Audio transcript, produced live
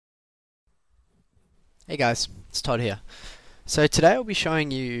Hey guys, it's Todd here. So today I'll be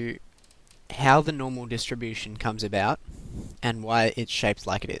showing you how the normal distribution comes about and why it's shaped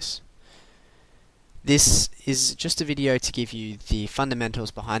like it is. This is just a video to give you the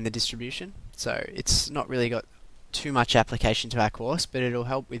fundamentals behind the distribution, so it's not really got too much application to our course, but it'll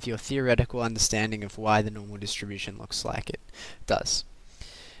help with your theoretical understanding of why the normal distribution looks like it does.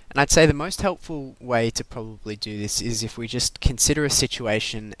 And I'd say the most helpful way to probably do this is if we just consider a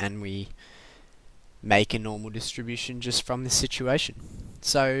situation and we make a normal distribution just from this situation.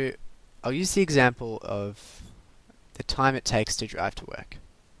 So I'll use the example of the time it takes to drive to work.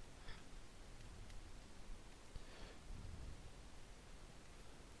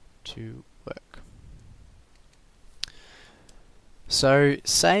 So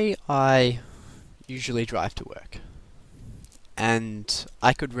say I usually drive to work, and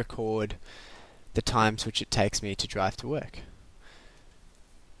I could record the times which it takes me to drive to work.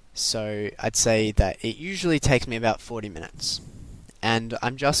 So I'd say that it usually takes me about 40 minutes. And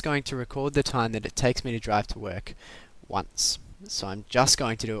I'm just going to record the time that it takes me to drive to work once. So I'm just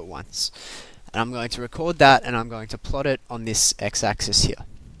going to do it once. And I'm going to record that and I'm going to plot it on this x-axis here.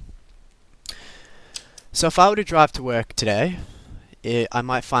 So if I were to drive to work today, I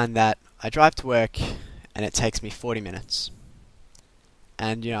might find that I drive to work and it takes me 40 minutes.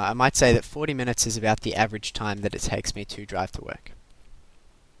 And I might say that 40 minutes is about the average time that it takes me to drive to work.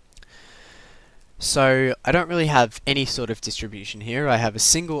 So I don't really have any sort of distribution here. I have a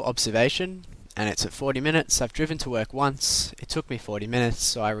single observation and it's at 40 minutes. I've driven to work once. It took me 40 minutes,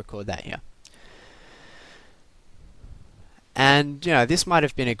 so I record that here. And this might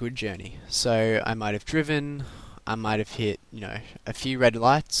have been a good journey. So I might have driven, I might have hit, a few red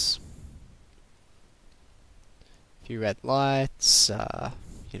lights. There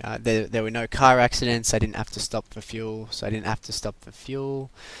were no car accidents. I didn't have to stop for fuel, so I didn't have to stop for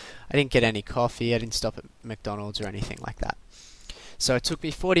fuel. I didn't get any coffee. I didn't stop at McDonald's or anything like that. So it took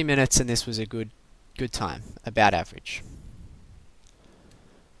me 40 minutes, and this was a good time, about average.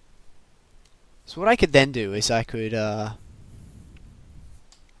 So what I could then do is I could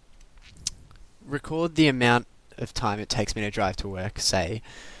record the amount of time it takes me to drive to work, say,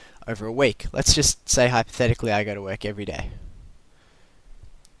 over a week. Let's just say hypothetically I go to work every day.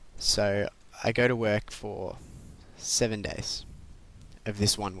 So I go to work for 7 days of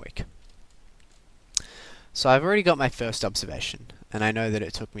this 1 week. So I've already got my first observation, and I know that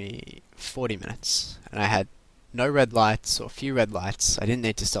it took me 40 minutes, and I had no red lights or few red lights. I didn't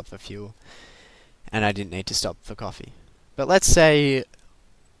need to stop for fuel, and I didn't need to stop for coffee. But let's say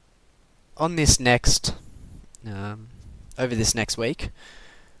on this next, over this next week,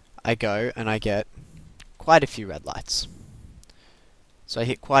 I go and I get quite a few red lights. So I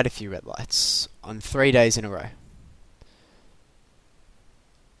hit quite a few red lights on 3 days in a row.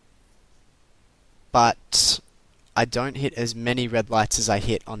 But I don't hit as many red lights as I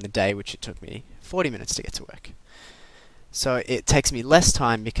hit on the day which it took me 40 minutes to get to work. So it takes me less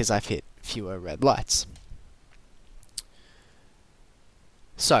time because I've hit fewer red lights.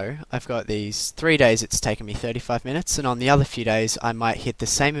 So I've got these 3 days it's taken me 35 minutes, and on the other few days I might hit the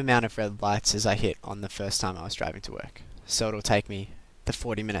same amount of red lights as I hit on the first time I was driving to work. So it'll take me the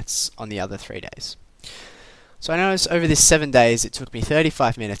 40 minutes on the other 3 days. So I notice over this 7 days it took me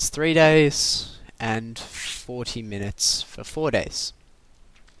 35 minutes 3 days and 40 minutes for 4 days.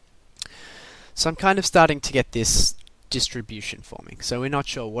 So I'm kind of starting to get this distribution forming. So we're not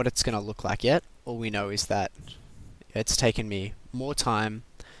sure what it's going to look like yet. All we know is that it's taken me more time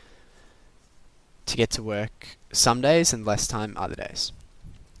to get to work some days and less time other days.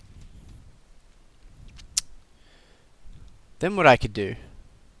 Then what I could do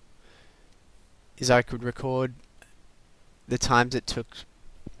is I could record the times it took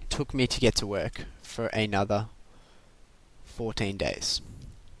me to get to work for another 14 days.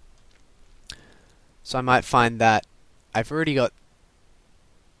 So I might find that I've already got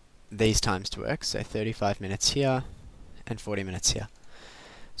these times to work, so 35 minutes here and 40 minutes here.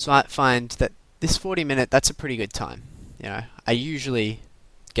 So I find that this 40 minute, that's a pretty good time. I usually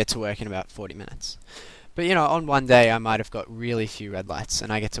get to work in about 40 minutes. But on one day I might have got really few red lights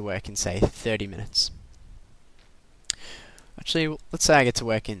and I get to work in, say, 30 minutes. Actually, let's say I get to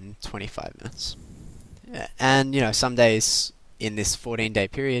work in 25 minutes. And some days in this 14-day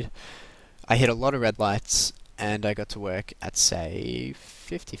period I hit a lot of red lights and I got to work at, say,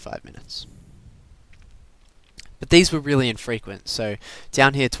 55 minutes. But these were really infrequent. So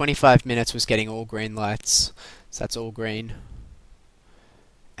down here, 25 minutes was getting all green lights. So that's all green.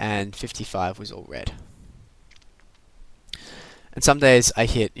 And 55 was all red. And some days I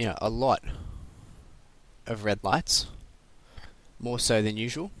hit, a lot of red lights, more so than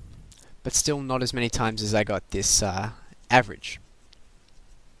usual. but still not as many times as I got this average.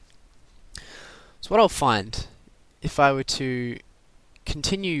 So what I'll find, if I were to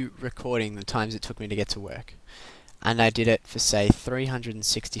continue recording the times it took me to get to work, and I did it for say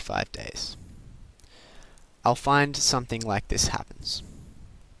 365 days, I'll find something like this happens.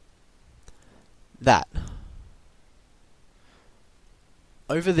 That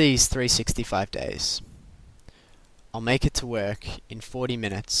over these 365 days, I'll make it to work in 40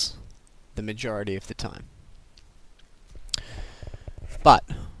 minutes the majority of the time. But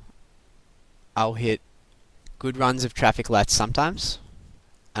I'll hit good runs of traffic lights sometimes,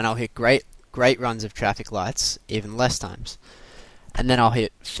 and I'll hit great runs of traffic lights even less times. And then I'll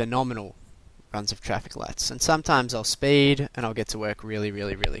hit phenomenal runs of traffic lights. And sometimes I'll speed and I'll get to work really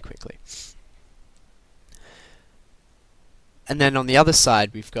quickly. And then on the other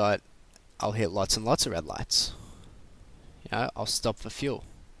side, we've got, I'll hit lots and lots of red lights. You know, I'll stop for fuel.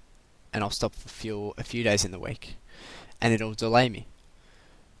 And I'll stop for fuel a few days in the week. And it'll delay me.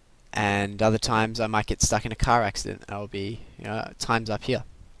 And other times I might get stuck in a car accident and I'll be, you know, times up here.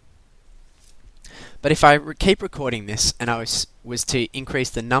 But if I keep recording this and I was to increase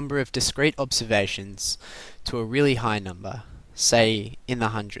the number of discrete observations to a really high number, say in the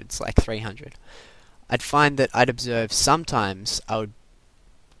hundreds, like 300, I'd find that I'd observe sometimes I would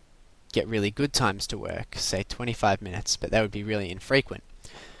get really good times to work, say 25 minutes, but that would be really infrequent.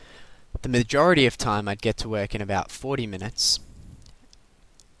 The majority of time I'd get to work in about 40 minutes,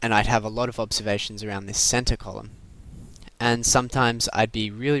 and I'd have a lot of observations around this center column. And sometimes I'd be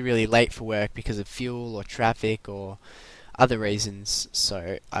really late for work because of fuel or traffic or other reasons,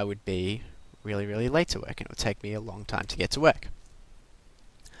 so I would be really late to work and it would take me a long time to get to work.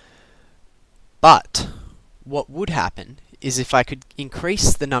 But what would happen is if I could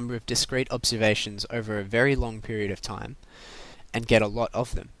increase the number of discrete observations over a very long period of time and get a lot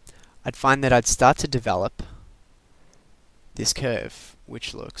of them, I'd find that I'd start to develop this curve,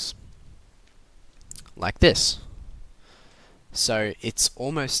 which looks like this. So it's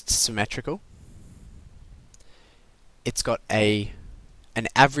almost symmetrical. It's got an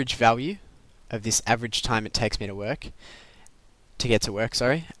average value of this average time it takes me to get to work,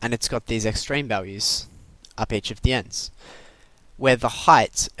 and it's got these extreme values up each of the ends, where the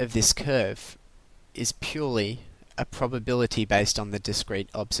height of this curve is purely a probability based on the discrete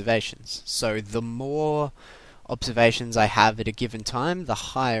observations. So the more observations I have at a given time, the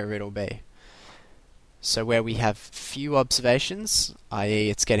higher it'll be. So where we have few observations, i.e.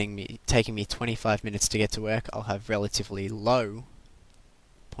 it's taking me 25 minutes to get to work, I'll have relatively low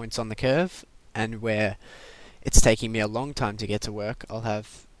points on the curve, and where it's taking me a long time to get to work, I'll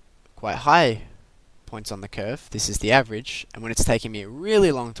have quite high points on the curve. This is the average, and when it's taking me a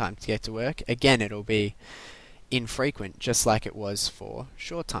really long time to get to work, again it'll be infrequent, just like it was for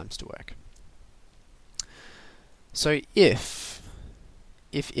short times to work. So if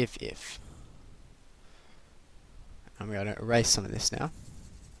I'm going to erase some of this now.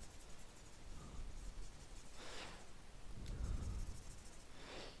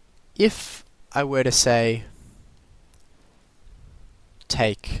 If I were to say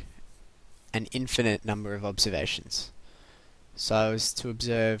take an infinite number of observations, so I was to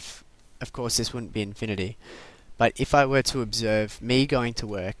observe, of course this wouldn't be infinity, but if I were to observe me going to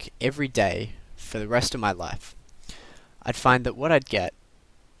work every day for the rest of my life, I'd find that what I'd get,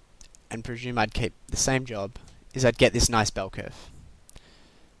 and presume I'd keep the same job, is I'd get this nice bell curve.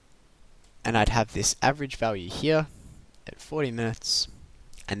 And I'd have this average value here at 40 minutes,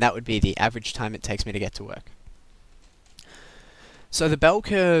 and that would be the average time it takes me to get to work. So the bell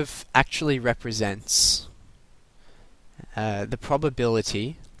curve actually represents the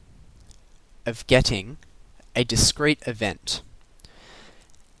probability of getting a discrete event.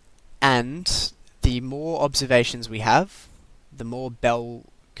 And the more observations we have, the more bell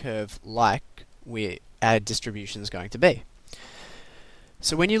curve-like our distribution is going to be.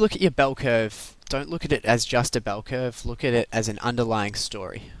 So when you look at your bell curve, don't look at it as just a bell curve, look at it as an underlying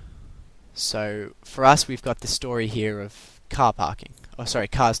story. So for us, we've got the story here of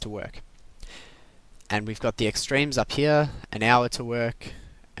cars to work. And we've got the extremes up here, an hour to work,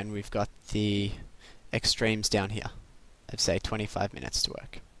 and we've got the extremes down here of say 25 minutes to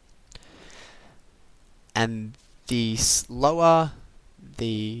work. And the lower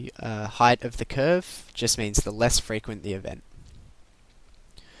the height of the curve just means the less frequent the event.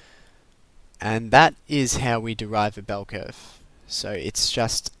 And that is how we derive a bell curve. So it's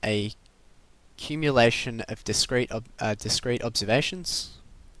just a accumulation of discrete observations,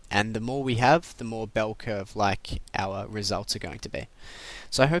 and the more we have, the more bell curve like our results are going to be.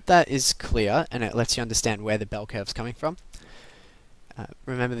 So I hope that is clear and it lets you understand where the bell curve's coming from.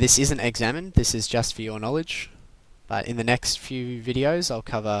 Remember, this isn't examined, this is just for your knowledge, but in the next few videos I'll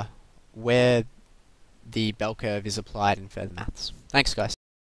cover where the bell curve is applied in further maths. Thanks guys.